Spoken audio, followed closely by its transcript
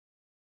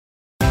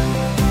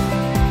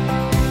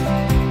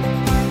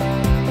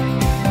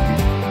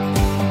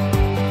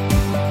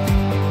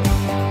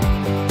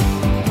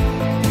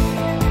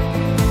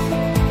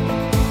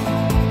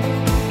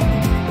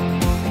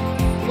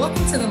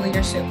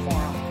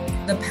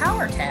The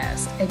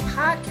POWERcast, a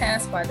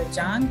podcast by the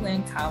John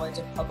Glenn College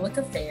of Public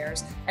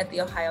Affairs at The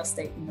Ohio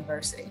State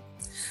University.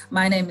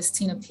 My name is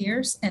Tina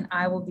Pierce, and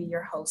I will be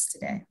your host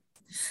today.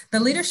 The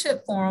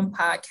Leadership Forum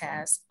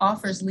podcast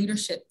offers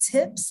leadership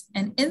tips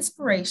and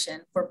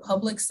inspiration for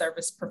public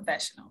service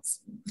professionals.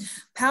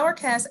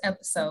 POWERcast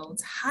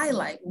episodes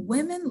highlight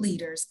women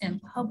leaders in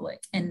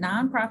public and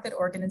nonprofit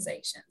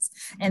organizations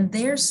and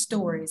their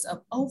stories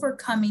of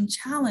overcoming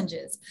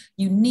challenges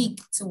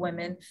unique to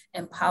women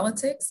in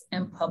politics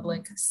and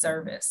public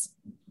service.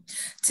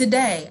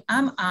 Today,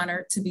 I'm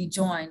honored to be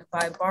joined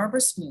by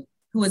Barbara Smoot,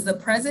 who is the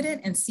president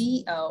and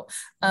CEO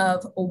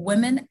of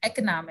Women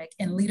Economic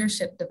and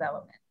Leadership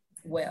Development,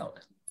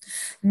 WELD,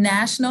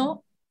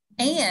 national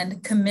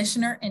and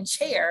commissioner and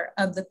chair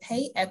of the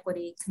Pay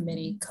Equity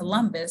Committee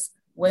Columbus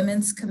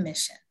Women's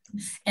Commission,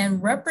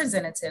 and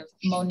Representative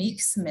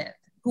Monique Smith,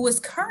 who is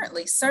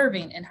currently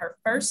serving in her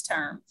first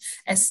term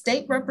as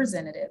state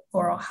representative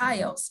for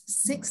Ohio's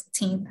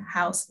 16th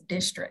House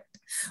District,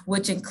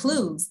 which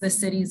includes the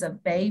cities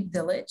of Bay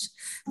Village,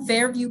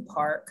 Fairview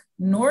Park,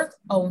 North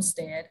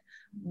Olmsted,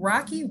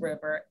 Rocky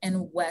River,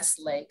 and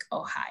Westlake,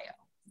 Ohio.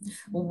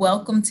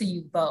 Welcome to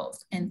you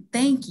both, and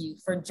thank you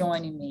for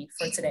joining me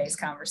for today's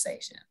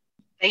conversation.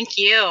 Thank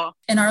you.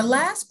 In our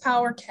last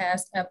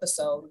POWERcast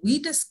episode, we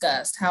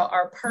discussed how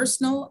our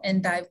personal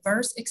and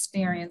diverse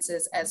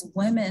experiences as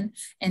women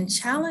and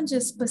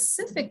challenges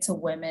specific to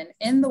women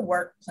in the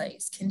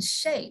workplace can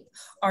shape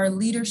our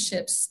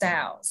leadership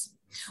styles.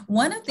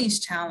 One of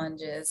these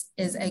challenges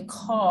is a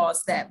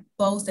cause that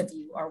both of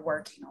you are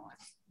working on: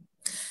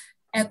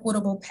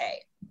 equitable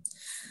pay.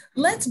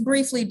 Let's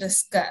briefly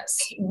discuss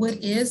what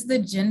is the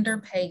gender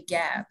pay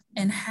gap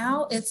and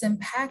how it's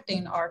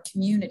impacting our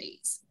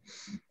communities.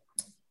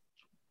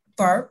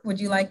 Barb, would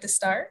you like to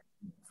start?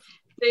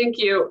 Thank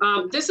you.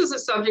 This is a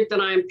subject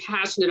that I'm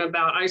passionate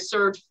about. I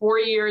served 4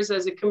 years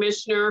as a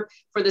commissioner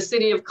for the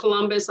city of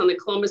Columbus on the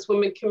Columbus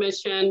Women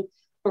Commission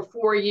for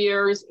 4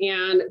 years,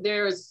 and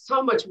there's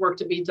so much work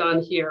to be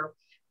done here.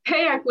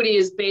 Pay equity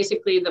is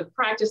basically the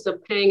practice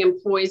of paying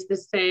employees the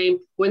same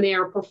when they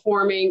are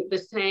performing the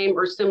same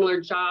or similar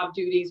job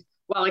duties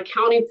while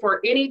accounting for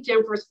any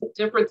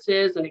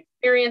differences in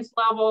experience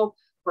level,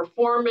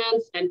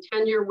 performance, and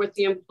tenure with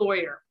the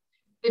employer.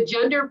 The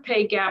gender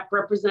pay gap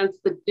represents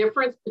the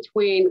difference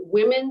between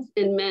women's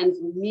and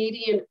men's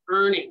median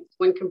earnings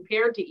when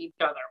compared to each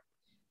other.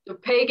 The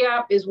pay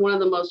gap is one of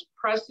the most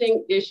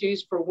pressing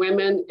issues for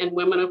women and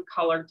women of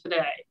color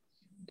today.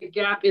 The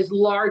gap is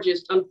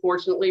largest,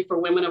 unfortunately, for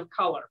women of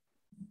color.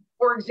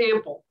 For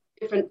example,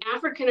 if an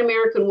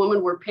African-American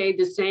woman were paid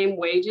the same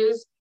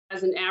wages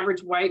as an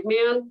average white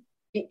man,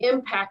 the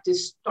impact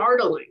is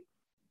startling.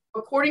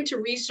 According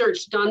to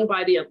research done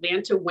by the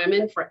Atlanta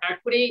Women for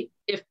Equity,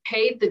 if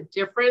paid the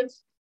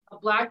difference, a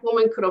Black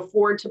woman could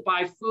afford to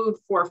buy food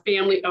for a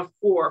family of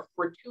 4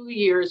 for 2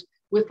 years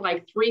with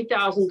like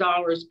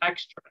 $3,000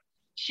 extra.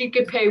 She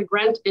could pay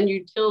rent and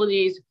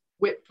utilities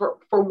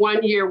for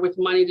 1 year with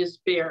money to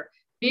spare.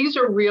 These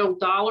are real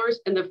dollars,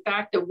 and the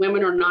fact that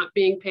women are not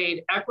being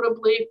paid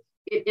equitably,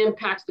 it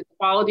impacts the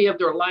quality of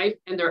their life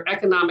and their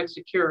economic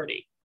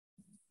security.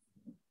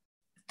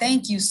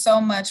 Thank you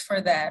so much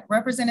for that.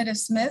 Representative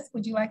Smith,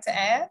 would you like to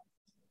add?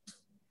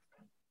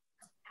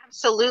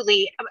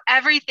 Absolutely.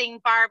 Everything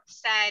Barb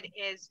said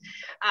is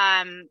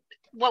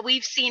what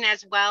we've seen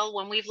as well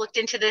when we've looked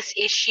into this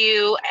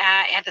issue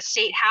at the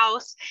State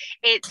House.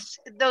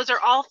 Those are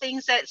all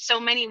things that so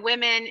many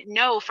women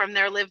know from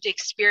their lived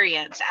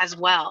experience as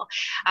well.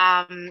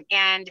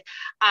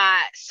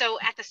 So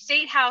at the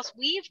State House,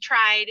 we've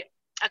tried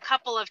a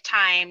couple of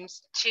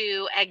times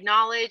to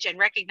acknowledge and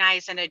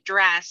recognize and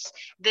address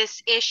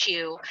this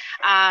issue.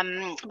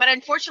 But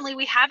unfortunately,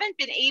 we haven't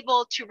been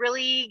able to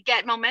really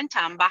get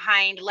momentum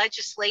behind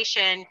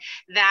legislation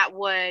that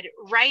would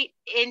write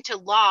into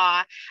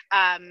law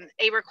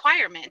a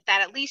requirement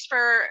that, at least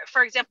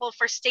for example,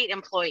 for state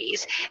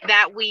employees,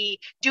 that we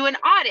do an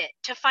audit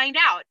to find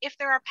out if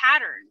there are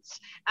patterns,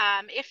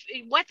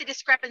 what the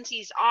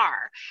discrepancies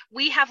are.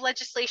 We have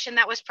legislation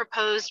that was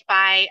proposed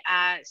by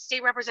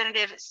State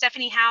Representative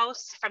Stephanie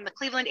House from the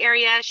Cleveland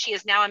area. She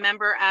is now a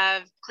member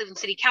of Cleveland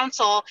City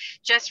Council,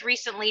 just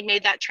recently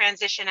made that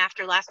transition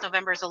after last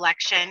November's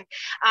election.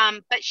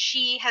 But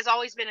she has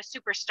always been a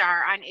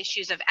superstar on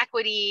issues of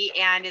equity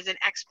and is an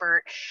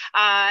expert.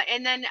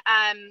 And then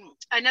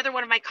another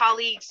one of my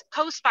colleagues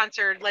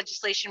co-sponsored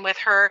legislation with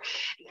her,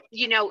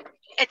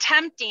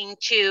 attempting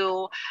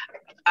to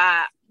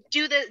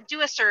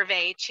do a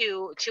survey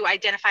to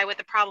identify what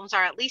the problems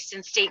are, at least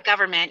in state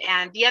government.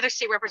 And the other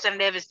state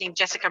representative is named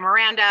Jessica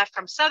Miranda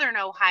from Southern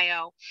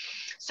Ohio.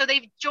 So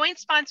they've joint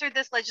sponsored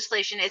this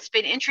legislation. It's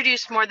been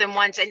introduced more than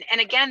once. And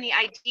again, the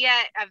idea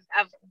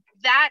of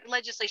that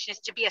legislation is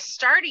to be a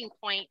starting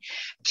point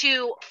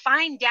to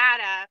find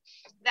data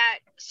that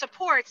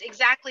supports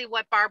exactly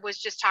what Barb was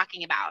just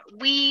talking about.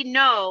 We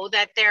know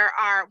that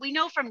we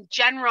know from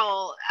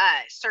general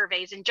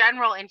surveys and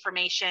general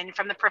information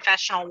from the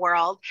professional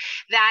world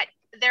that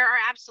there are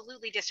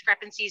absolutely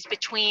discrepancies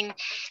between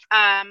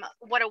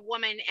what a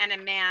woman and a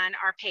man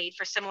are paid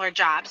for similar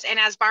jobs. And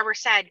as Barbara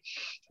said,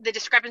 the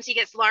discrepancy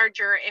gets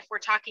larger if we're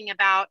talking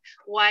about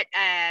what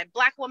a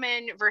Black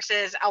woman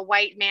versus a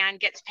white man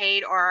gets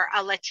paid, or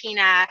a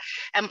Latina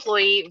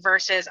employee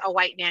versus a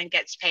white man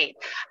gets paid.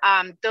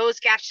 Those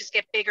gaps just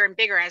get bigger and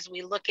bigger as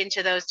we look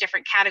into those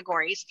different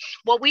categories.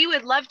 What we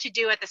would love to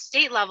do at the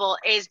state level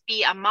is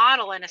be a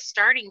model and a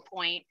starting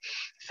point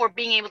for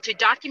being able to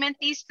document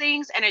these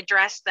things and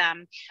address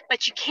them.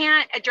 But you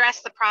can't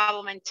address the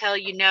problem until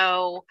you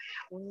know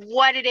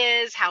what it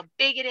is, how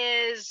big it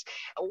is,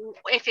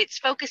 if it's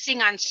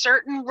focusing on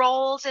certain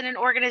roles in an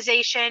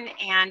organization.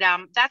 And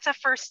that's a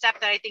first step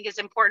that I think is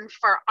important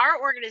for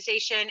our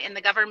organization in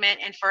the government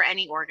and for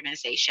any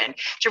organization,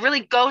 to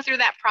really go through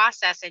that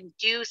process and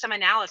do some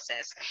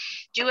analysis,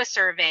 do a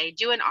survey,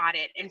 do an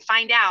audit, and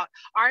find out,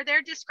 are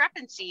there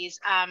discrepancies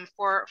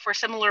for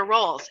similar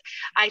roles?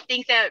 I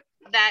think that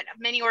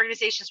many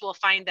organizations will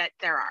find that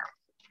there are.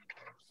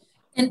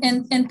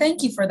 And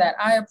thank you for that.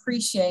 I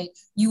appreciate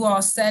you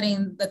all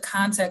setting the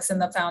context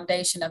and the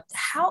foundation of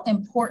how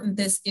important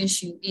this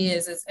issue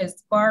is.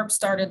 As Barb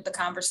started the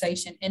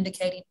conversation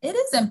indicating, it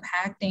is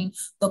impacting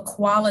the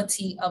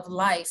quality of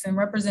life. And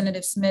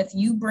Representative Smith,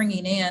 you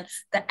bringing in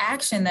the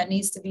action that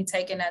needs to be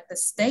taken at the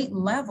state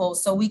level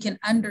so we can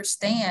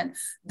understand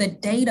the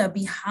data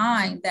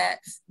behind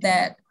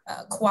that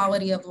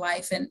quality of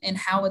life and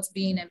how it's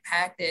being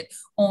impacted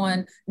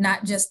on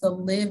not just the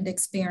lived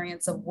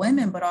experience of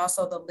women, but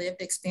also the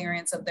lived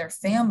experience of their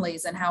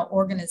families, and how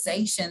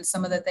organizations,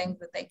 some of the things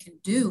that they can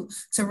do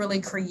to really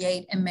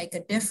create and make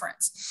a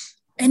difference.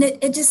 And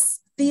it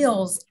just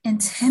feels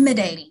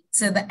intimidating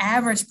to the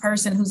average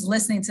person who's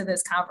listening to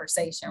this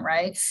conversation,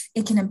 right?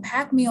 It can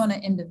impact me on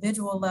an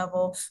individual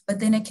level,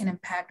 but then it can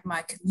impact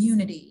my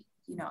community.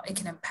 It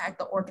can impact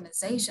the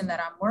organization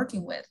that I'm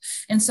working with.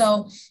 And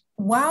so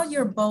while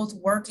you're both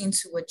working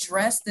to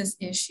address this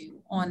issue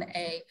on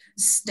a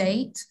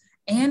state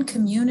and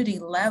community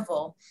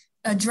level,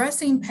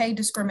 addressing pay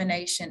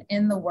discrimination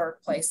in the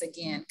workplace,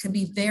 again, could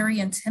be very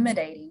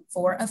intimidating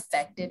for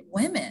affected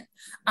women.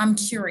 I'm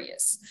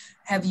curious,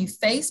 have you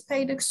faced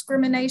pay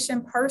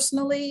discrimination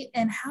personally,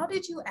 and how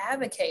did you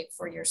advocate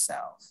for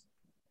yourself?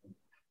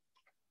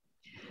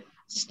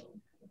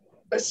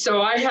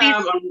 So I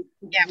have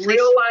a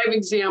real live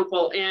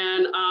example,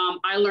 and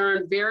I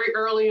learned very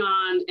early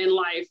on in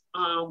life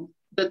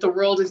that the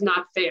world is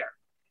not fair,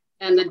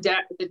 and the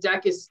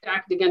deck is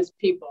stacked against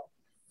people.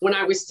 When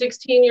I was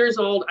 16 years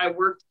old, I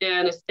worked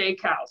in a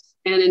steakhouse,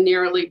 and in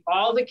nearly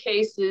all the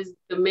cases,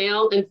 the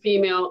male and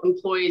female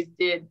employees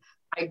did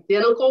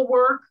identical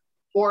work,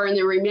 or in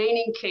the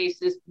remaining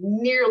cases,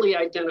 nearly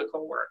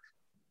identical work.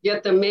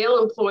 Yet the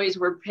male employees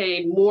were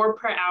paid more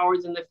per hour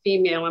than the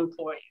female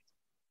employees.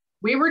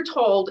 We were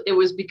told it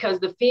was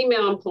because the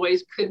female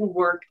employees couldn't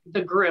work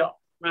the grill,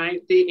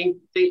 right? The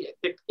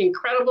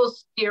incredible,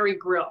 scary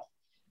grill.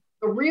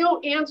 The real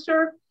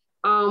answer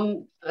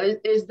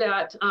is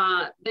that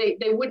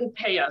they wouldn't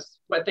pay us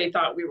what they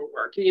thought we were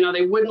worth.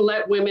 They wouldn't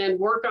let women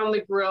work on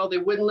the grill.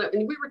 And we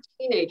were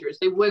teenagers.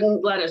 They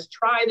wouldn't let us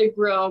try the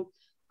grill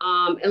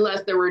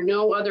unless there were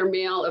no other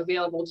male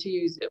available to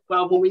use it.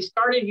 Well, when we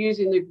started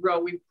using the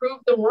grill, we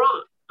proved them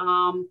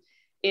wrong.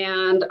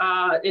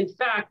 In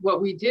fact, what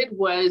we did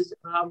was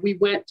we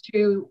went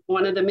to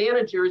one of the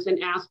managers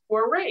and asked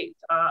for a raise,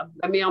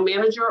 a male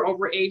manager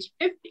over age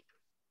 50.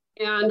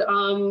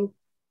 And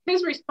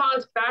his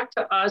response back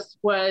to us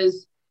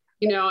was,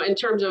 in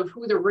terms of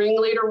who the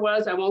ringleader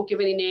was, I won't give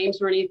any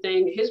names or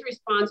anything. His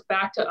response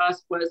back to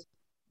us was,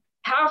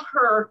 have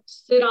her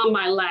sit on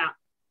my lap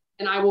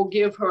and I will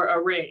give her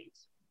a raise.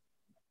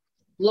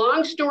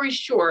 Long story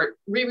short,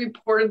 we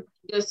reported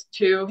this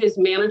to his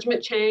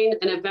management chain,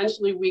 and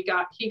eventually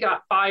he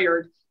got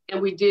fired,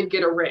 and we did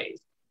get a raise.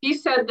 He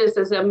said this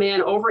as a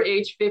man over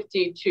age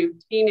 50 to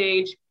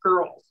teenage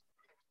girls.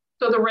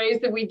 So the raise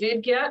that we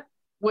did get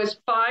was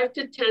 5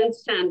 to 10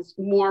 cents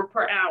more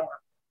per hour,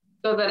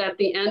 so that at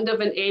the end of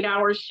an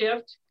 8-hour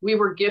shift, we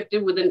were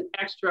gifted with an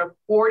extra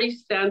 40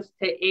 cents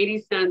to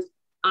 80 cents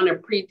on a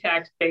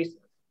pre-tax basis.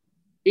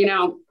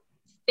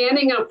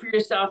 Standing up for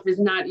yourself is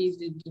not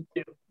easy to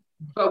do.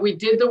 But we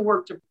did the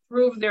work to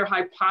prove their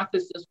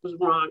hypothesis was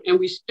wrong, and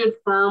we stood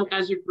firm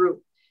as a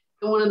group.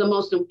 And one of the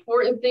most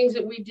important things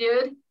that we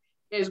did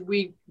is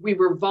we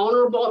were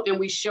vulnerable, and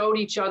we showed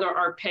each other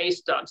our pay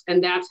stubs,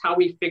 and that's how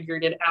we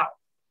figured it out.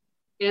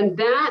 And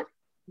that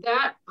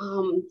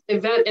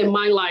event in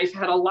my life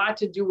had a lot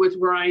to do with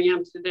where I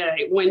am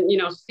today. When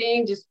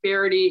seeing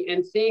disparity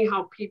and seeing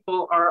how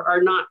people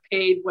are not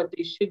paid what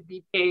they should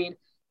be paid,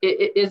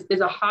 it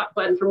is a hot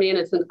button for me, and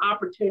it's an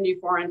opportunity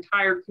for our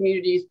entire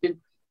communities to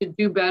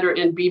do better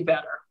and be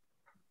better.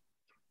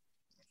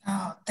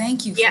 Oh,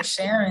 thank you for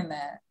sharing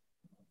that.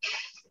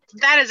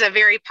 That is a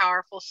very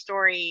powerful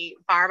story,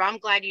 Barb. I'm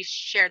glad you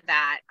shared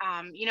that.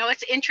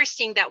 It's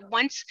interesting that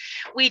once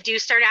we do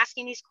start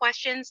asking these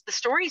questions, the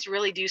stories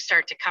really do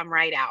start to come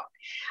right out.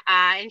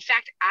 In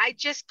fact, I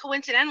just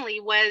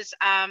coincidentally was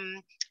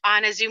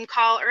on a Zoom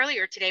call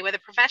earlier today with a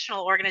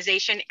professional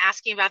organization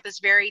asking about this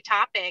very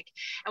topic.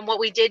 And what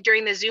we did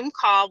during the Zoom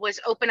call was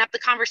open up the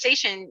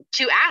conversation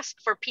to ask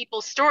for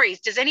people's stories.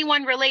 Does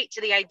anyone relate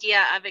to the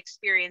idea of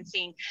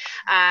experiencing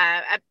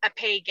a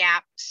pay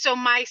gap? So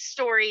my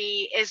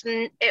story is,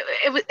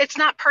 it's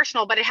not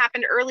personal, but it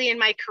happened early in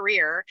my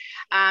career.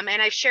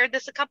 And I've shared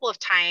this a couple of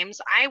times.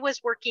 I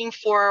was working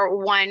for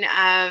one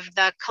of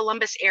the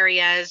Columbus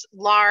area's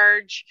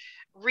large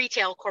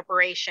retail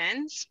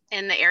corporations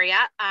in the area.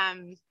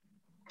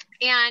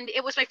 And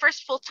it was my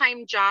first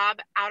full-time job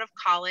out of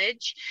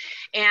college.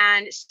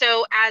 And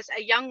so as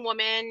a young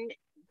woman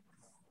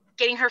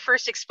getting her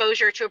first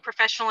exposure to a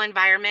professional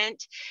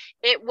environment,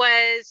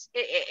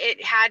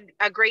 it had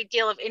a great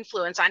deal of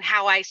influence on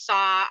how I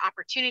saw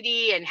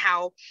opportunity and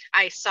how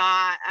I saw,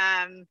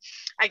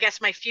 I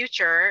guess, my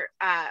future.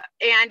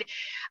 And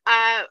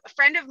a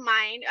friend of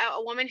mine,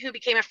 a woman who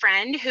became a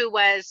friend, who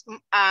was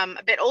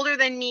a bit older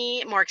than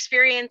me, more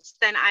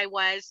experienced than I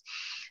was,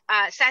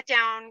 sat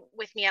down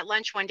with me at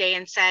lunch one day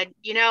and said,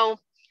 you know,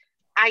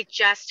 I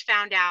just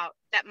found out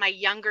that my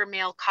younger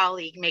male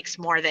colleague makes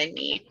more than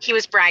me. He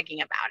was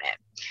bragging about it.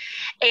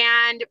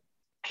 And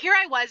here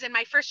I was in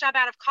my first job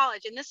out of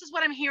college. And this is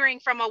what I'm hearing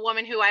from a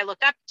woman who I look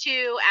up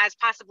to as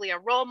possibly a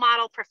role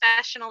model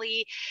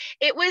professionally.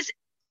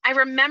 I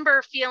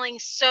remember feeling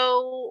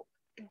so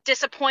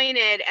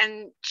disappointed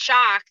and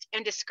shocked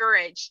and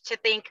discouraged to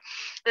think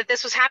that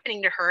this was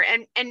happening to her.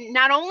 And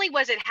not only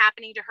was it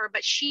happening to her,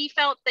 but she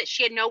felt that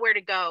she had nowhere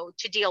to go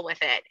to deal with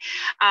it.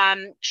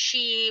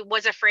 She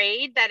was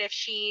afraid that if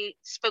she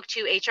spoke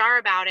to HR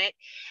about it,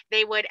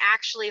 they would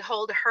actually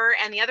hold her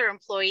and the other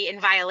employee in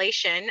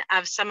violation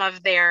of some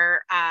of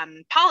their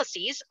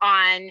policies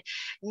on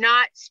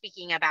not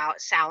speaking about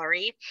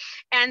salary.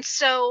 And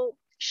so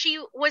she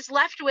was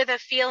left with a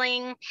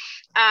feeling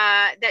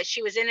that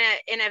she was in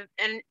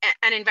an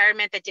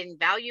environment that didn't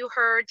value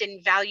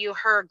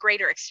her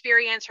greater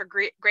experience, her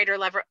greater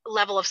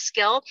level of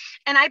skill.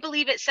 And I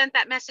believe it sent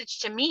that message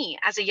to me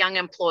as a young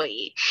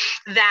employee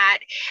that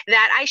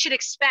I should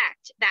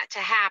expect that to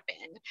happen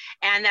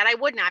and that I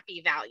would not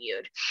be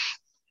valued.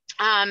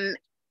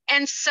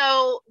 And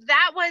so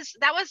that was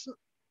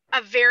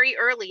a very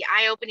early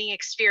eye-opening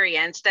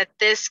experience that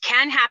this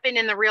can happen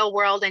in the real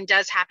world and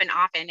does happen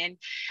often. And,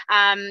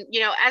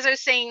 as I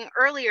was saying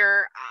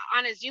earlier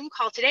on a Zoom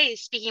call today,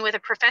 speaking with a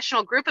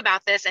professional group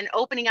about this and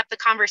opening up the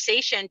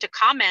conversation to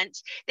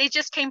comment, they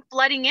just came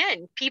flooding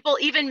in. People,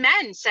 even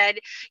men, said,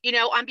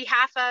 on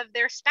behalf of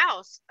their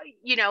spouse,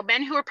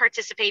 men who were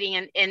participating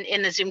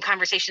in the Zoom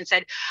conversation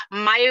said,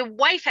 my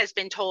wife has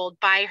been told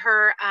by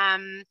her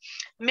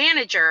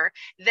manager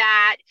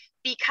that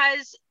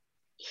because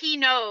he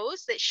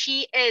knows that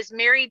she is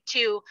married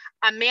to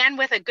a man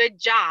with a good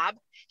job,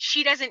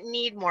 she doesn't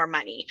need more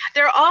money.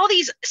 There are all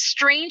these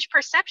strange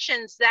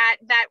perceptions that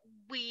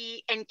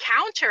we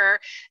encounter,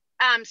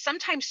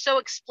 sometimes so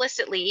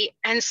explicitly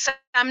and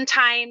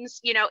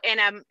sometimes,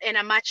 in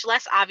a much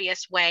less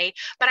obvious way.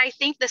 But I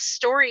think the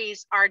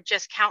stories are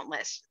just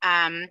countless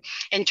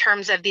in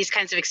terms of these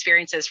kinds of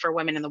experiences for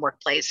women in the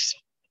workplace.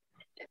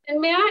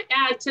 And may I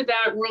add to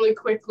that really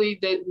quickly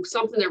that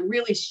something that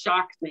really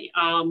shocked me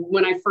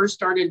when I first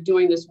started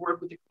doing this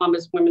work with the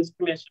Columbus Women's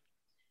Commission.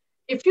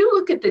 If you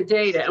look at the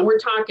data, and we're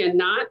talking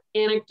not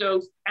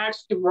anecdotes,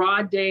 actually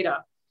raw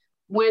data,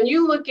 when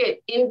you look at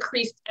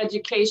increased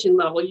education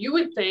level, you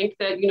would think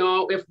that,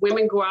 if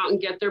women go out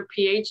and get their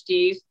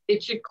PhDs,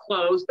 it should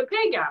close the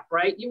pay gap,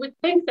 right? You would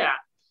think that.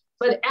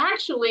 But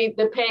actually,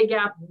 the pay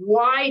gap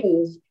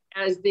widens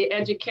as the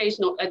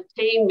educational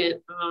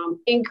attainment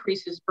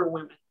increases for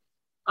women.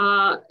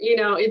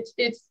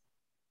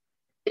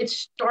 It's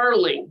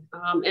startling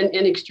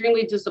and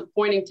extremely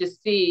disappointing to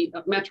see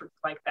metrics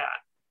like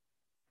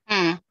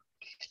that.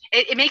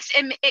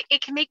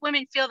 It can make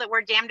women feel that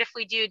we're damned if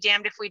we do,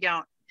 damned if we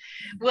don't.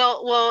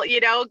 We'll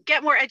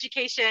get more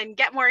education,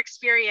 get more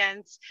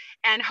experience,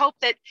 and hope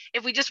that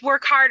if we just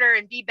work harder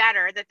and be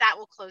better, that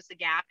will close the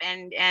gap.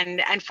 And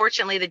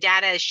unfortunately, the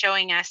data is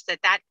showing us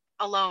that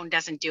alone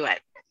doesn't do it.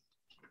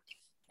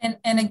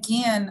 And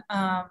again,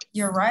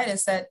 you're right.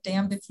 It's that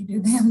damned if you do,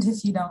 damned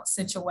if you don't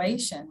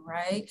situation,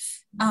 right?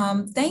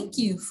 Thank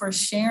you for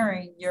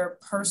sharing your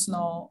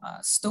personal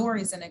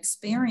stories and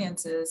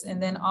experiences,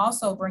 and then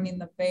also bringing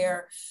to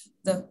bear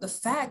the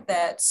fact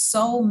that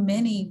so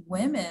many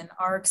women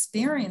are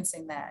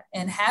experiencing that,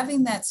 and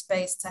having that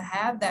space to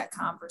have that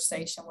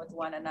conversation with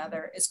one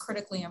another is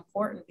critically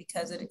important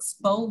because it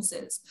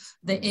exposes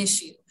the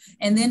issue.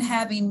 And then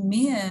having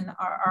men,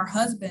 our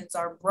husbands,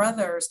 our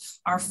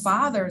brothers, our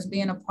fathers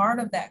being a part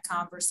of that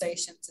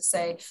conversation to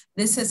say,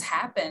 this has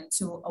happened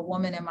to a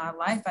woman in my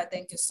life, I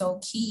think is so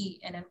key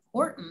and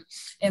important,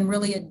 and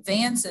really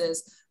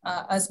advances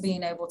us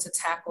being able to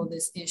tackle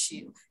this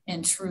issue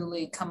and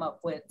truly come up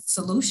with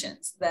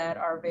solutions that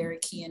are very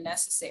key and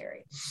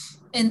necessary.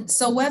 And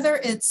so whether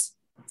it's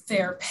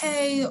fair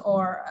pay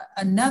or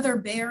another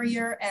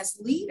barrier, as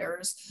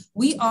leaders,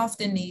 we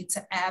often need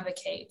to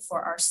advocate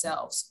for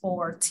ourselves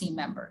or team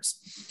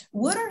members.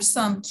 What are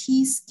some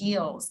key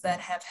skills that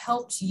have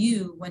helped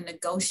you when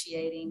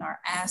negotiating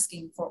or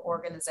asking for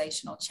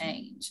organizational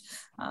change?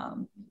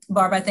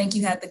 Barb, I think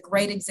you had the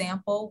great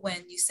example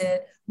when you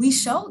said we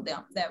showed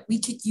them that we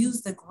could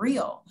use the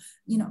grill.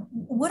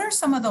 What are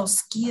some of those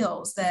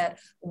skills that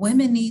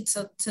women need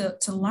to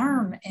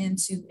learn and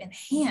to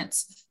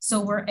enhance so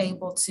we're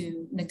able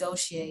to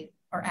negotiate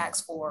or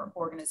ask for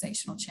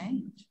organizational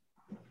change?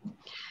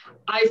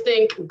 I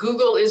think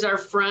Google is our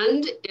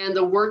friend, and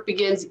the work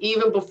begins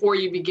even before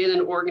you begin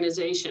an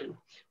organization.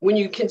 When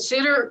you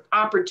consider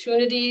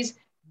opportunities,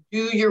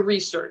 do your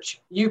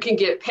research. You can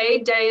get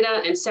paid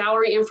data and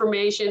salary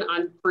information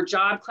for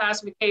job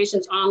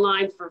classifications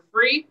online for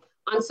free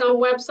on some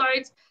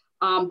websites,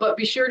 but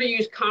be sure to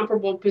use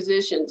comparable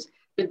positions.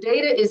 The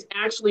data is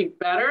actually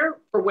better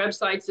for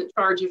websites that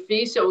charge a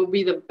fee, so it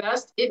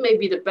may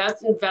be the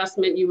best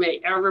investment you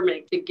may ever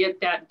make to get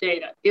that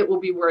data. It will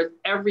be worth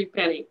every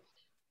penny.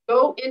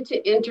 Go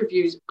into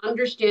interviews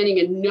understanding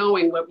and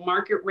knowing what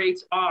market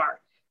rates are.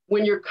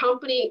 When your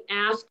company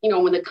asks,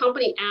 when the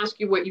company asks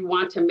you what you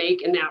want to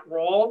make in that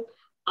role,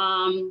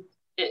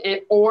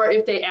 or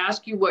if they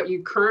ask you what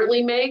you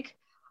currently make,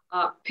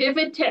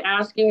 pivot to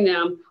asking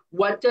them,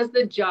 what does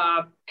the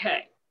job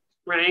pay,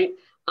 right?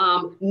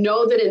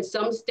 Know that in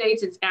some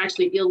states, it's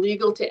actually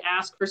illegal to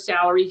ask for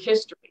salary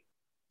history.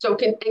 So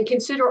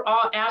consider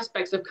all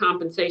aspects of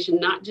compensation,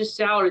 not just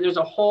salary. There's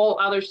a whole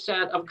other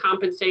set of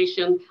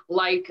compensation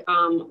like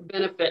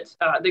benefits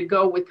that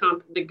go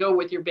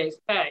with your base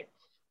pay.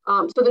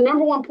 So the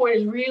number one point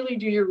is really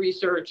do your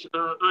research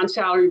on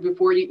salary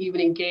before you even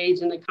engage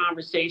in the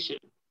conversation.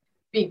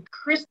 Be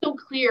crystal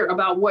clear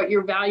about what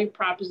your value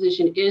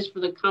proposition is for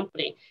the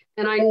company.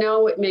 And I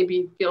know it may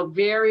feel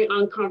very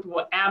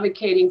uncomfortable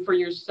advocating for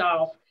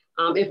yourself.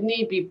 If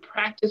need be,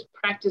 practice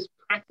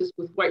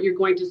with what you're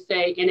going to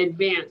say in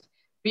advance.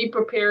 Be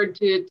prepared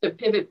to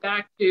pivot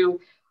back to,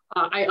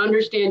 I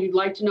understand you'd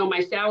like to know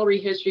my salary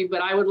history,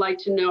 but I would like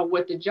to know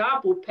what the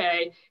job will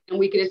pay, and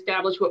we can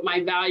establish what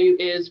my value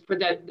is for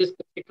this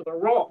particular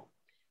role.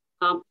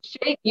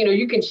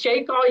 You can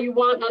shake all you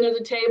want under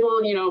the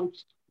table,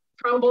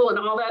 tremble and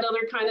all that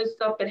other kind of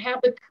stuff, but have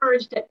the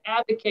courage to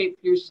advocate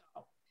for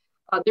yourself.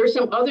 There's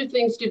some other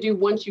things to do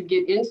once you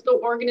get into the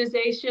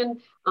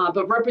organization,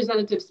 but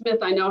Representative Smith,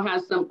 I know,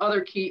 has some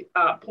other key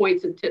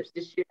points and tips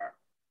to share.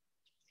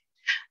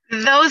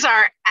 Those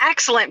are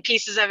excellent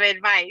pieces of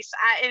advice.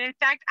 And in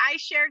fact, I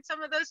shared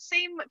some of those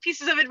same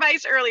pieces of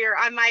advice earlier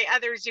on my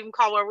other Zoom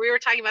call where we were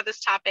talking about this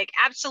topic.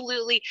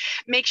 Absolutely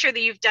make sure that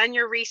you've done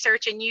your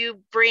research and you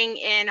bring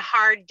in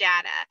hard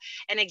data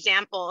and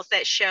examples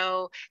that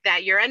show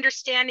that your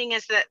understanding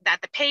is that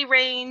the pay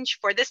range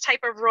for this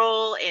type of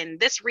role in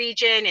this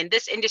region, in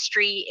this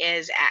industry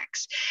is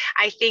X.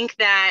 I think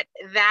that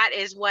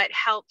is what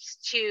helps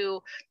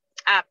to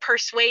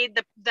persuade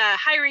the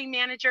hiring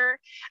manager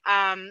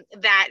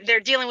that they're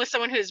dealing with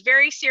someone who is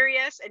very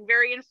serious and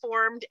very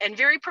informed and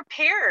very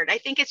prepared. I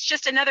think it's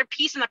just another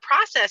piece in the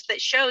process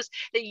that shows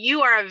that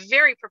you are a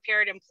very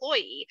prepared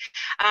employee.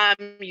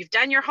 You've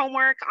done your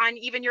homework on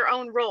even your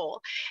own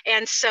role.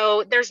 And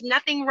so there's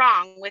nothing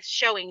wrong with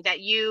showing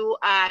that you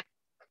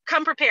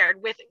come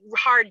prepared with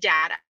hard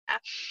data.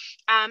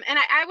 And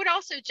I would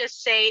also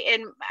just say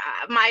in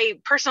my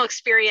personal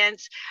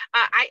experience,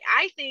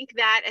 I think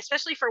that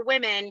especially for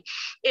women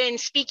in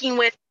speaking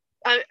with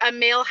a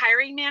male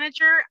hiring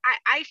manager,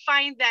 I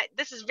find that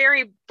this is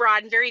very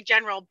broad and very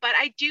general, but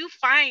I do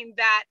find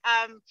that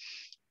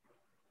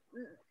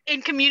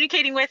in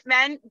communicating with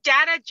men,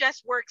 data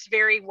just works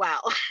very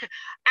well.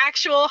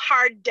 Actual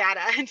hard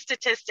data and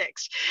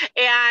statistics.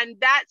 And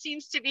that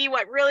seems to be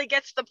what really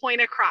gets the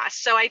point across.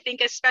 So I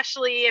think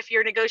especially if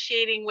you're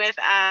negotiating with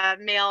a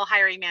male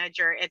hiring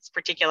manager, it's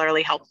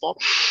particularly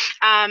helpful.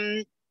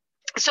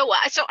 So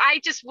I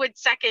just would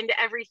second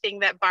everything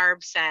that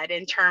Barb said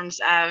in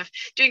terms of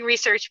doing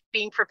research,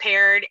 being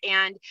prepared,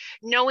 and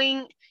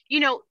knowing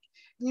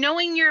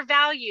your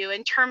value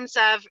in terms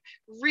of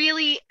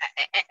really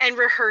and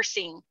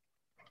rehearsing,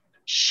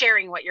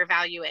 sharing what your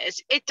value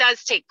is. It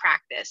does take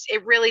practice.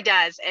 It really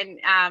does. And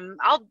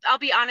I'll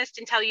be honest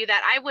and tell you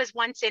that I was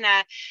once in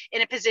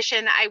a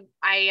position.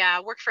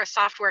 I worked for a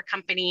software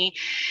company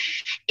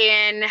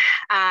in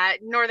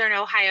Northern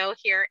Ohio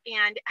here,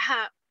 and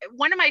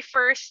one of my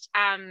first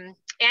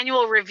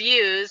annual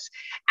reviews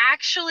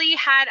actually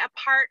had a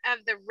part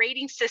of the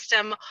rating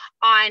system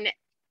on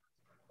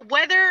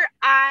whether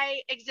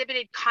I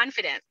exhibited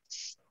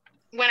confidence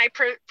when I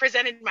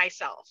presented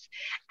myself.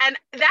 And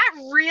that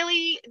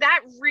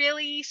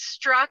really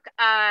struck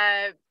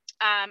a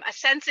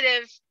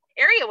sensitive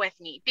area with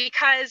me,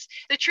 because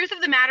the truth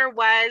of the matter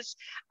was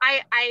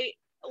I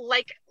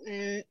like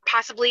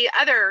possibly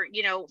other,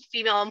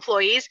 female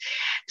employees,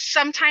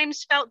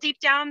 sometimes felt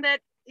deep down that,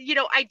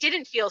 I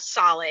didn't feel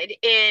solid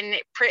in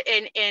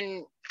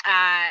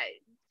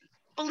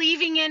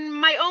believing in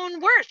my own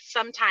worth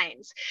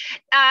sometimes.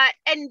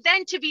 And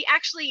then to be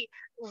actually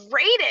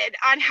rated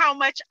on how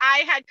much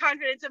I had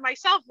confidence in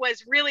myself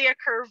was really a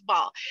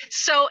curveball.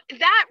 So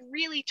that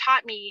really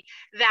taught me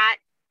that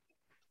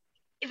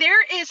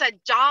there is a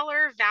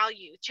dollar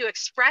value to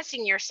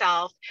expressing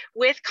yourself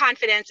with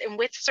confidence and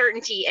with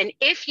certainty. And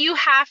if you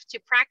have to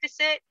practice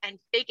it and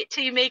fake it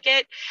till you make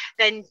it,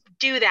 then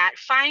do that.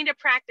 Find a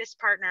practice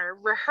partner,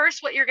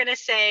 rehearse what you're going to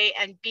say,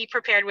 and be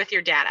prepared with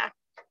your data.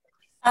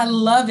 I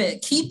love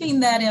it. Keeping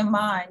that in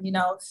mind,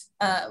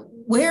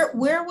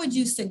 where would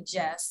you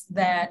suggest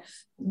that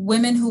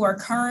women who are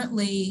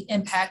currently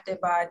impacted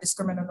by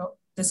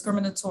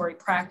discriminatory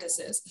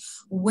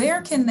practices,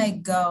 where can they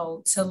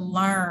go to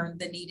learn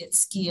the needed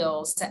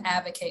skills to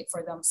advocate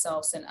for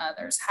themselves and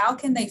others? How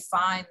can they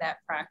find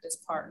that practice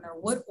partner?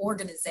 What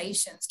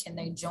organizations can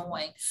they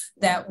join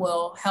that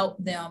will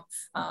help them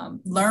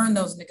learn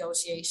those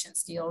negotiation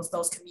skills,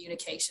 those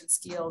communication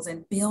skills,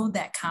 and build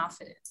that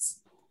confidence?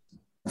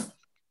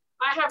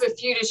 I have a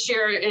few to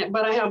share,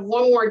 but I have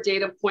one more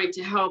data point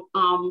to help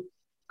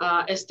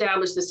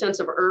establish the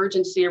sense of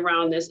urgency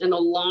around this and the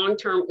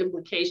long-term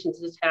implications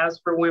this has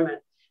for women.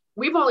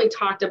 We've only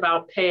talked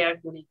about pay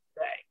equity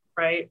today,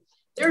 right?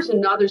 There's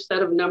another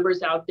set of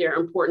numbers out there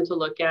important to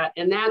look at,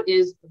 and that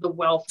is the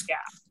wealth gap.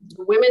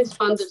 The Women's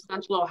Fund of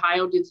Central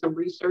Ohio did some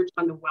research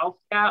on the wealth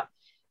gap.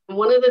 And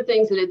one of the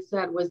things that it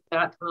said was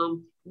that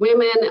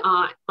women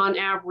on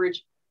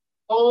average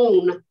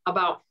own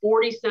about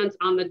 40 cents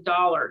on the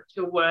dollar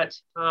to what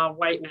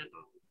white men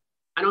own.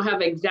 I don't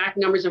have exact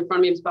numbers in front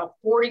of me. It's about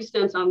 40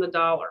 cents on the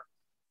dollar.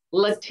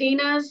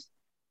 Latinas,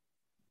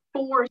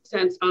 4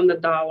 cents on the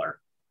dollar.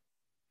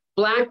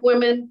 Black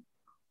women,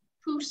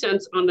 2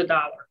 cents on the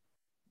dollar.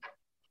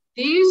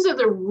 These are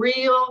the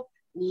real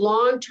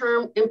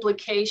long-term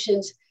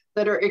implications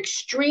that are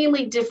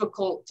extremely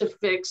difficult to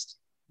fix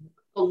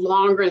the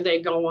longer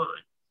they go on.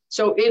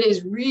 So it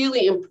is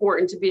really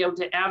important to be able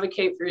to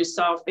advocate for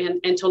yourself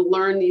and to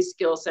learn these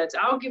skill sets.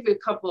 I'll give you a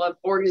couple of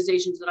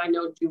organizations that I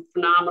know do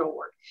phenomenal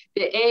work.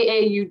 The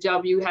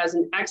AAUW has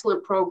an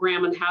excellent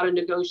program on how to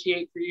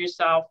negotiate for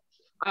yourself.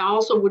 I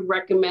also would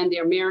recommend the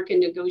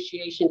American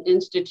Negotiation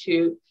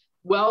Institute.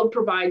 WELD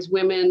provides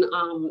women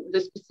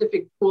the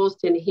specific tools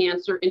to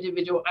enhance their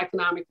individual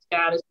economic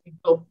status. We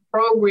build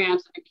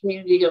programs and a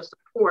community of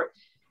support.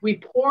 We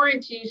pour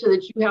into you so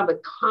that you have the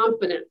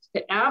confidence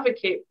to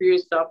advocate for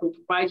yourself and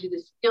provide you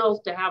the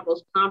skills to have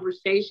those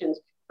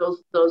conversations,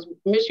 those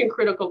mission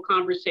critical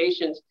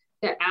conversations,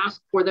 to ask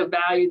for the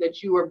value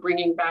that you are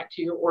bringing back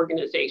to your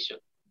organization.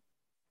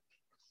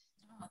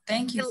 Oh,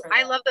 thank you.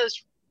 I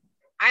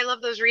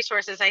love those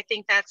resources. I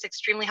think that's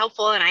extremely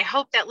helpful. And I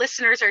hope that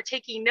listeners are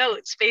taking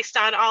notes based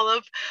on all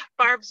of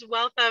Barb's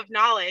wealth of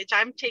knowledge.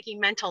 I'm taking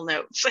mental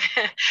notes.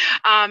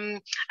 I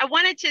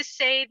wanted to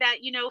say that,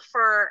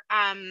 for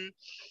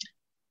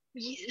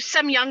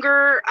some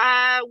younger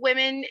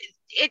women,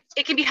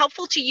 it can be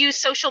helpful to use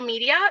social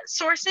media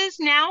sources.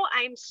 Now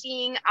I'm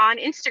seeing on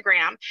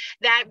Instagram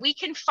that we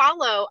can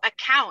follow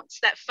accounts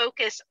that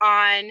focus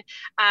on,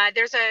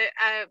 there's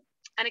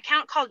an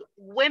account called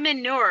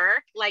Womenure,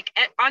 like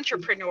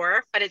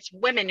entrepreneur, but it's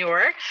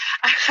Womenure,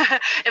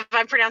 if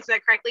I'm pronouncing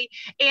that correctly.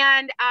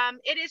 And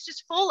it is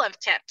just full of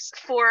tips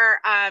for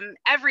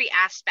every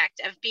aspect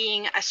of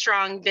being a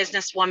strong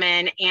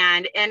businesswoman.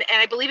 And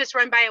I believe it's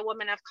run by a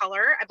woman of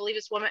color. I believe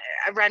it's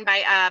run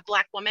by a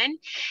Black woman.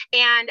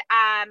 And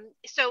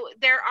so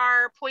there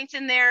are points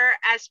in there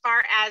as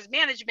far as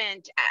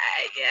management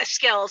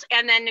skills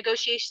and then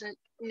negotiation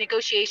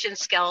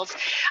skills.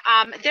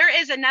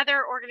 There is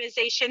another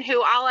organization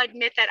who I'll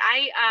admit that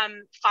I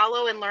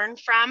follow and learn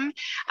from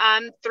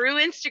through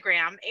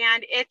Instagram,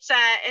 and it's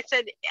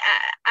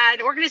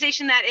an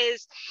organization that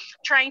is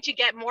trying to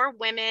get more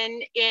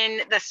women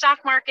in the stock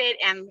market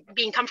and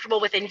being comfortable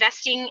with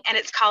investing, and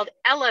it's called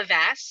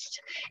Ellevest.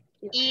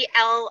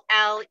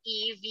 ELLEVEST,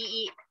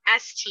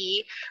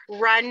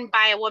 run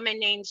by a woman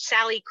named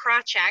Sally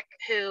Krawcheck,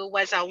 who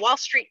was a Wall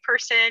Street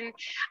person.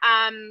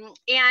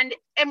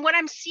 And what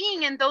I'm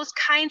seeing in those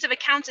kinds of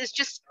accounts is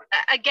just,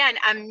 again,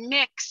 a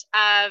mix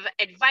of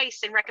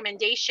advice and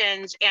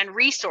recommendations and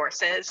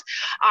resources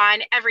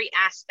on every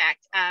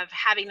aspect of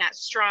having that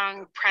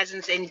strong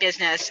presence in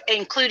business,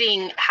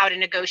 including how to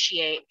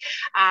negotiate.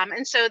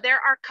 And so there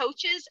are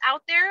coaches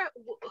out there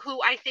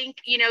who I think,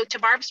 to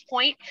Barb's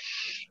point,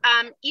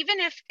 even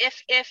if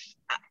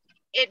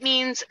it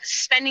means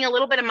spending a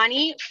little bit of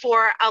money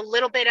for a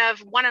little bit of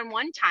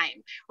one-on-one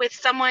time with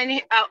someone,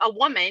 a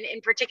woman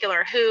in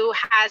particular, who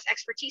has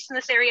expertise in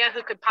this area,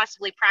 who could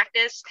possibly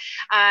practice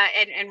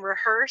and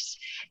rehearse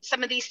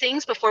some of these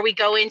things before we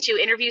go into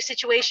interview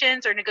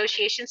situations or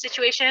negotiation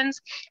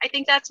situations. I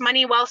think that's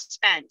money well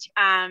spent.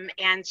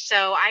 And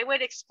so I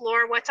would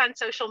explore what's on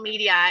social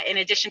media in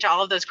addition to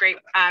all of those great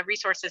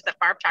resources that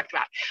Barb talked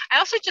about. I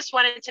also just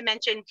wanted to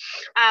mention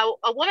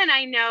a woman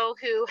I know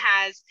who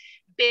has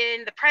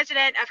been the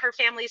president of her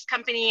family's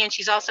company, and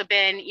she's also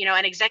been,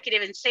 an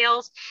executive in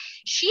sales.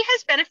 She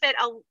has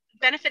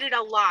benefited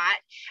a lot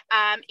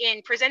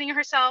in presenting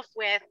herself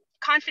with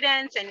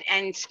confidence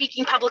and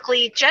speaking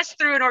publicly just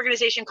through an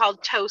organization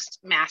called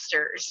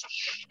Toastmasters.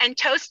 And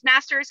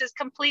Toastmasters is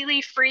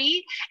completely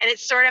free, and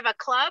it's sort of a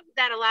club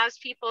that allows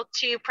people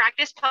to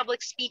practice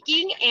public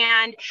speaking,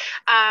 and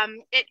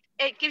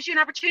it gives you an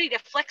opportunity to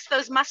flex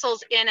those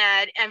muscles in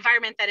an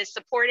environment that is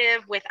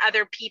supportive with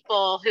other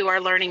people who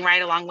are learning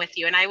right along with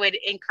you. And I would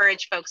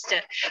encourage folks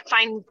to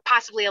find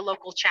possibly a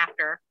local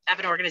chapter of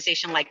an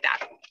organization like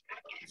that.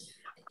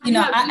 You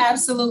know, I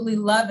absolutely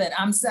love it.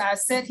 I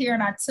sit here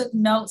and I took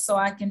notes so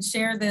I can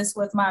share this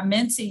with my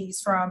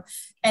mentees from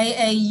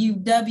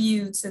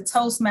AAUW to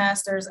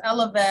Toastmasters,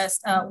 Elevest,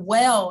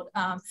 Weld.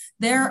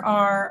 There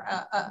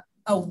are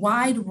a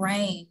wide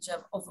range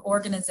of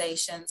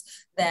organizations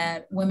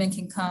that women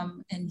can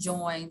come and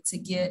join to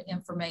get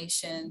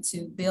information,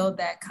 to build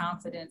that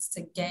confidence,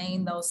 to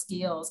gain those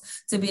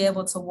skills, to be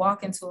able to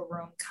walk into a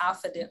room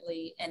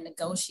confidently and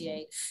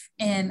negotiate.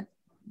 And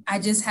I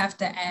just have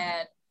to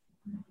add,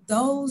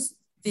 those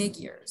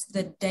figures,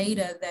 the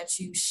data that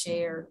you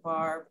shared,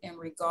 Barb, in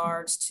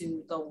regards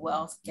to the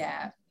wealth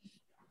gap,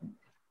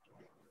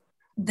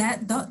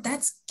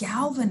 that's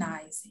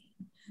galvanizing.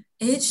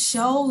 It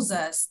shows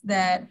us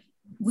that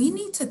we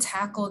need to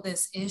tackle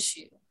this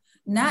issue,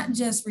 not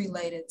just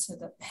related to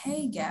the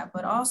pay gap,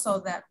 but also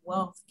that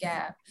wealth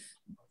gap.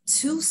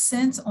 2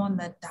 cents on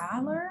the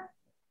dollar,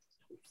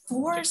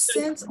 4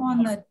 cents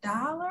on the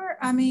dollar.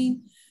 I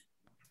mean,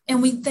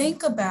 and we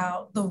think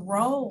about the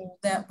role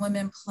that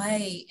women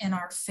play in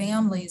our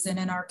families and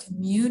in our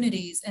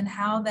communities, and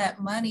how that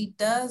money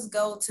does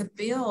go to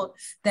build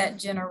that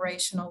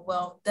generational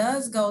wealth,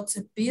 does go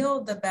to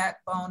build the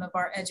backbone of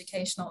our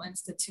educational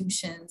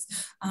institutions,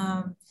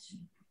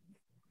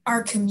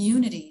 our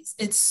communities.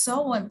 It's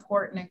so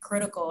important and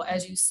critical,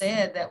 as you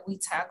said, that we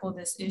tackle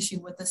this issue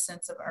with a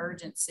sense of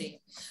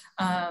urgency.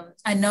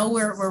 I know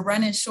we're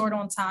running short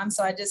on time,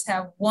 so I just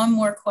have one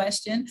more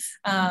question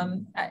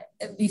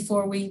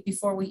before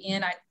we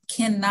end. I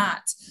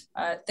cannot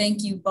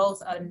thank you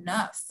both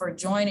enough for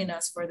joining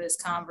us for this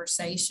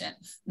conversation.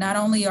 Not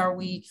only are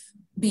we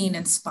being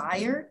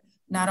inspired,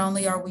 not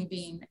only are we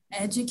being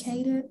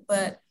educated,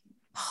 but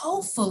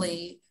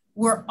hopefully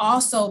we're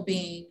also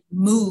being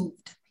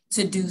moved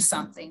to do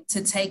something,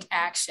 to take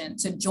action,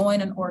 to join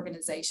an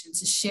organization,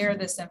 to share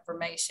this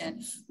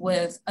information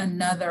with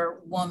another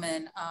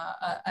woman,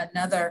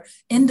 another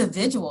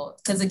individual.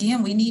 Because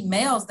again, we need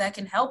males that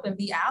can help and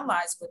be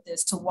allies with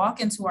this, to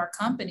walk into our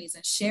companies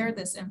and share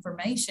this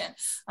information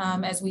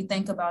as we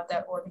think about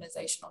that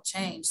organizational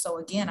change. So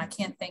again, I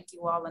can't thank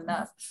you all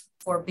enough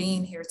for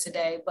being here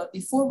today. But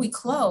before we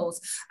close,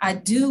 I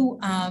do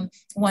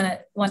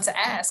want to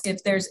ask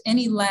if there's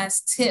any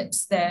last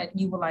tips that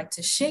you would like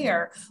to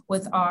share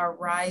with our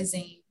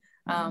rising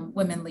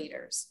women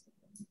leaders.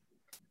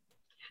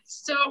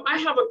 So I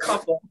have a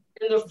couple.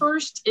 And the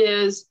first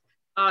is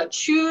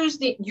choose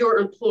your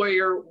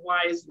employer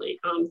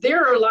wisely.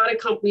 There are a lot of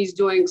companies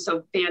doing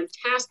some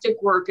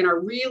fantastic work and are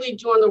really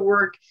doing the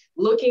work,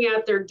 looking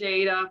at their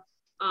data,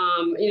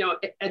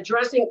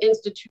 addressing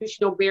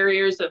institutional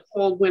barriers that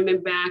hold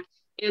women back.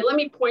 And let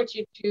me point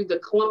you to the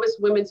Columbus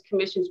Women's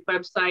Commission's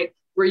website,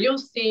 where you'll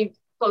see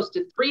close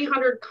to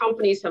 300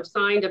 companies have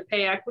signed a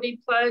pay equity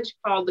pledge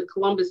called the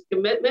Columbus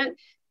Commitment.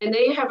 And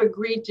they have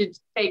agreed to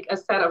take a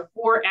set of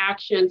 4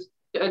 actions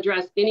to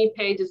address any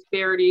pay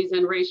disparities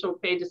and racial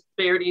pay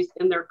disparities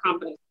in their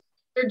companies.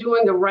 They're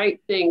doing the right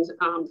things.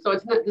 So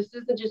this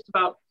isn't just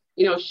about,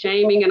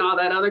 shaming and all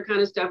that other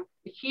kind of stuff.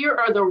 Here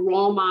are the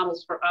role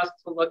models for us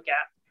to look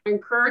at. I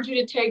encourage you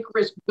to take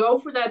risks, go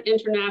for that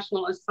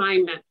international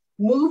assignment,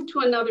 move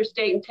to another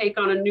state and take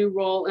on a new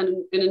role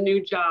in a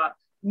new job,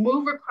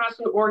 move across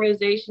an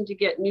organization to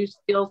get new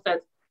skill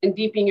sets and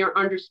deepen your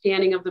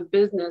understanding of the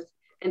business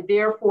and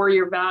therefore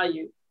your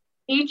value.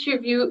 Each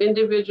of you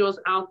individuals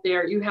out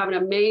there, you have an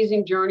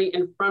amazing journey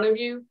in front of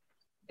you.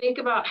 Think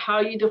about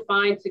how you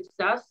define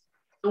success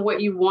and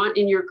what you want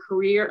in your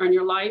career and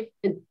your life,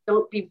 and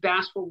don't be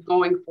bashful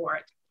going for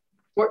it.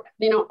 Or,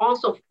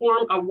 also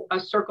form a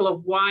circle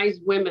of wise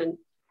women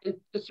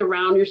to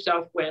surround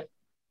yourself with.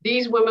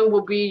 These women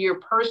will be your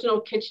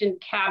personal kitchen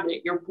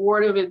cabinet, your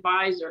board of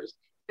advisors.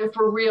 And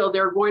for real,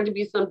 there are going to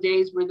be some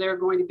days where they're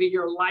going to be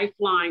your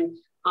lifeline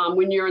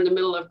when you're in the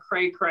middle of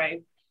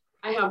cray-cray.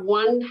 I have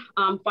one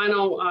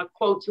final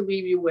quote to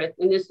leave you with,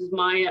 and this is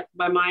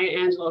by Maya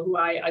Angelou, who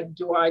I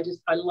adore.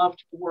 I love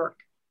her work.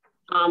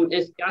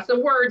 It's got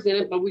some words in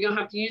it, but we're going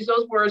to have to use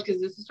those words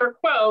because this is her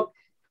quote.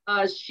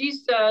 She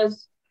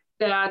says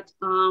that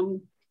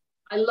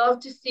I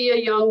love to see a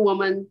young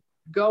woman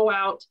go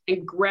out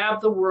and grab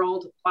the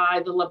world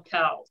by the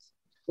lapels.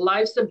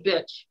 Life's a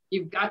bitch.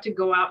 You've got to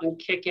go out and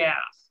kick ass.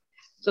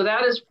 So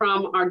that is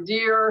from our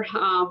dear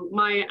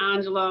Maya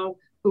Angelou,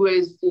 who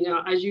is,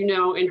 as you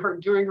know,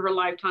 during her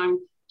lifetime,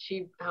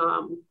 she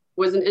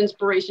was an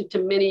inspiration to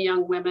many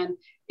young women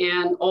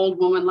and old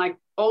women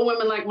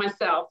like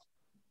myself.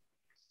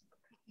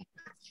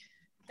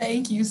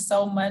 Thank you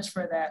so much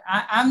for that.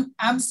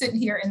 I'm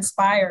sitting here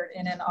inspired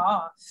and in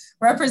awe.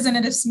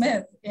 Representative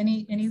Smith,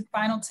 any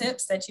final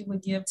tips that you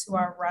would give to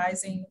our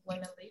rising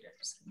women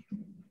leaders?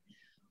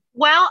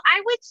 Well,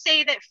 I would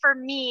say that for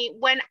me,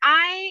 when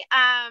I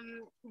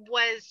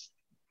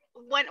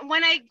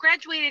when I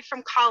graduated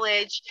from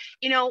college,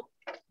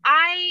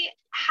 I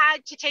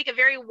had to take a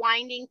very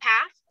winding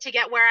path to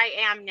get where I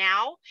am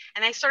now.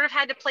 And I sort of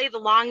had to play the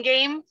long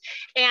game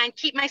and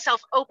keep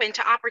myself open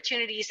to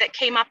opportunities that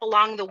came up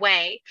along the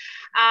way.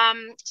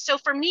 So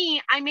for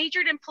me, I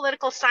majored in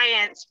political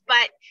science,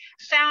 but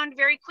found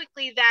very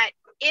quickly that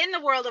in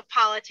the world of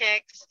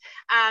politics,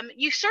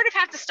 you sort of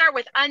have to start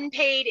with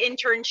unpaid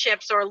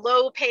internships or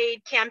low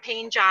paid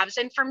campaign jobs.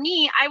 And for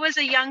me, I was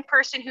a young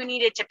person who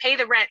needed to pay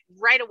the rent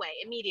right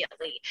away,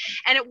 immediately.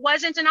 And it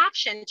wasn't an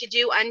option to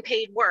do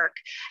unpaid work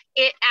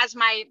as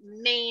my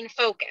main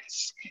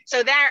focus.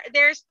 So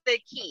there's the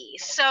key.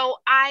 So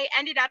I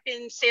ended up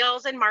in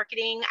sales and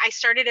marketing. I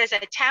started as a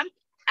temp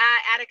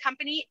at a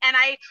company, and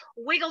I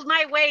wiggled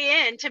my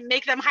way in to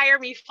make them hire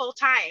me full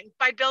time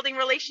by building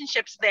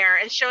relationships there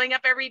and showing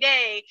up every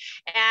day.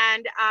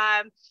 And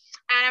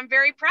I'm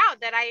very proud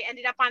that I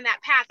ended up on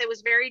that path. It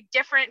was very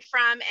different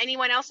from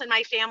anyone else in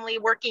my family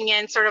working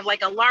in sort of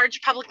like a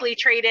large publicly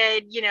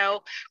traded,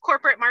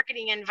 corporate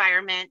marketing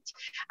environment.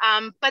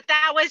 But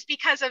that was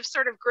because of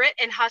sort of grit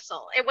and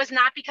hustle. It was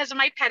not because of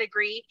my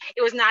pedigree.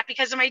 It was not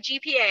because of my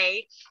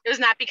GPA. It was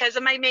not because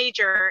of my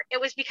major.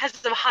 It was because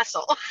of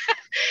hustle.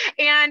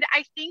 And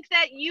I think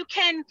that you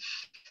can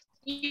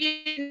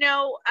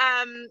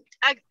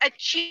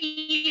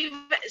achieve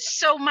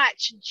so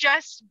much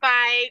just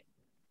by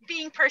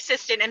being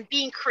persistent and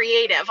being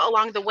creative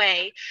along the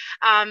way.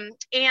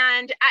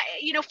 And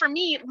for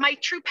me, my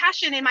true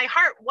passion in my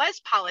heart was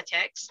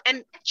politics.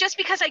 And just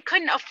because I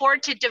couldn't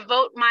afford to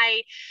devote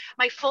my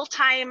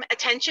full-time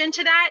attention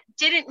to that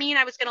didn't mean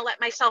I was going to let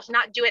myself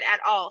not do it at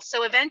all.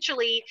 So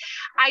eventually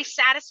I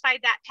satisfied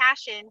that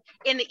passion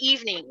in the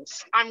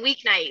evenings, on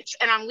weeknights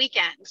and on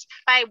weekends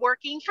by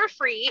working for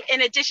free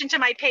in addition to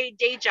my paid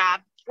day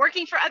job,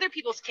 working for other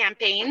people's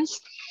campaigns,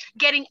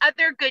 getting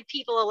other good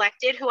people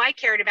elected who I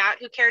cared about,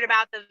 who cared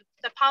about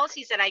the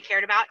policies that I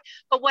cared about.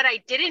 But what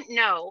I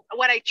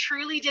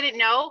truly didn't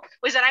know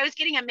was that I was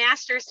getting a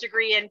master's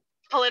degree in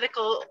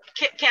political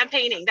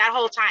campaigning that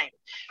whole time.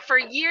 For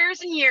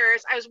years and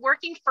years, I was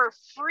working for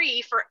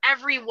free for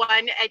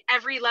everyone at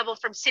every level,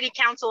 from city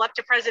council up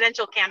to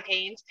presidential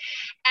campaigns.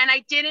 And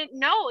I didn't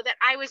know that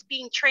I was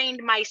being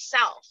trained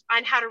myself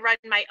on how to run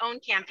my own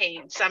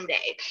campaign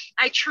someday.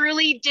 I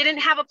truly didn't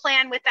have a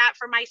plan with that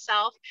for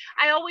myself.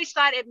 I always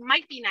thought it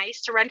might be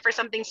nice to run for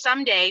something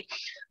someday.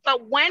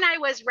 But when I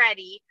was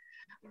ready,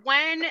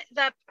 when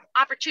the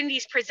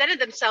opportunities presented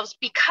themselves,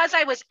 because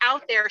I was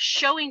out there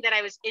showing that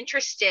I was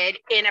interested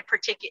in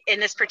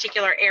this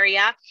particular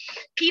area,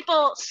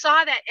 people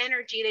saw that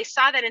energy, they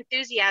saw that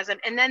enthusiasm,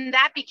 and then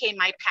that became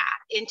my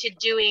path into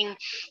doing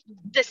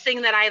this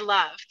thing that I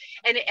love.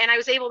 And I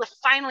was able to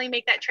finally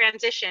make that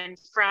transition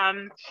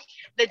from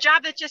the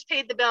job that just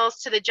paid the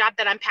bills to the job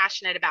that I'm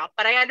passionate about.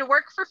 But I had to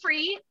work for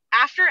free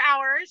after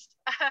hours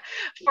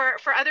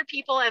for other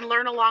people and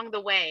learn along the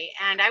way.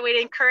 And I would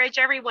encourage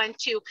everyone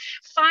to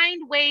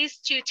find ways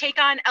to take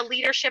on a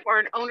leadership or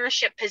an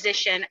ownership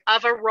position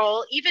of a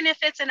role, even if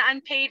it's an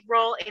unpaid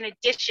role in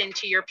addition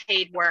to your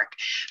paid work.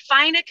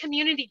 Find a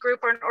community group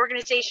or an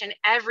organization.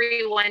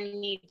 Everyone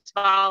needs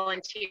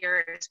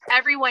volunteers.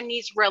 Everyone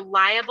needs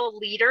reliable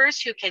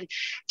leaders who can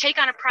take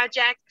on a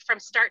project from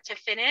start to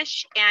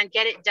finish and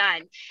get it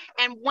done.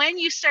 And when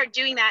you start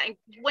doing that, and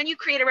when you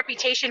create a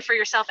reputation for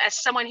yourself as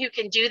someone who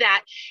can do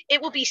that,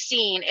 it will be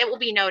seen, it will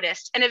be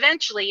noticed. And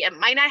eventually, it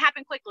might not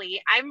happen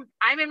quickly. I'm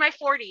in my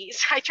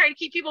 40s. I try to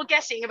keep people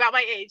guessing about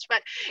my age,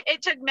 but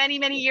it took many,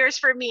 many years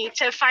for me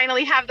to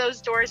finally have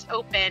those doors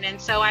open. And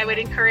so I would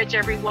encourage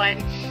everyone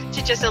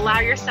to just allow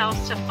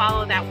yourselves to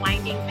follow that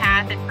winding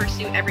path and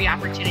pursue every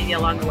opportunity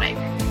along the way.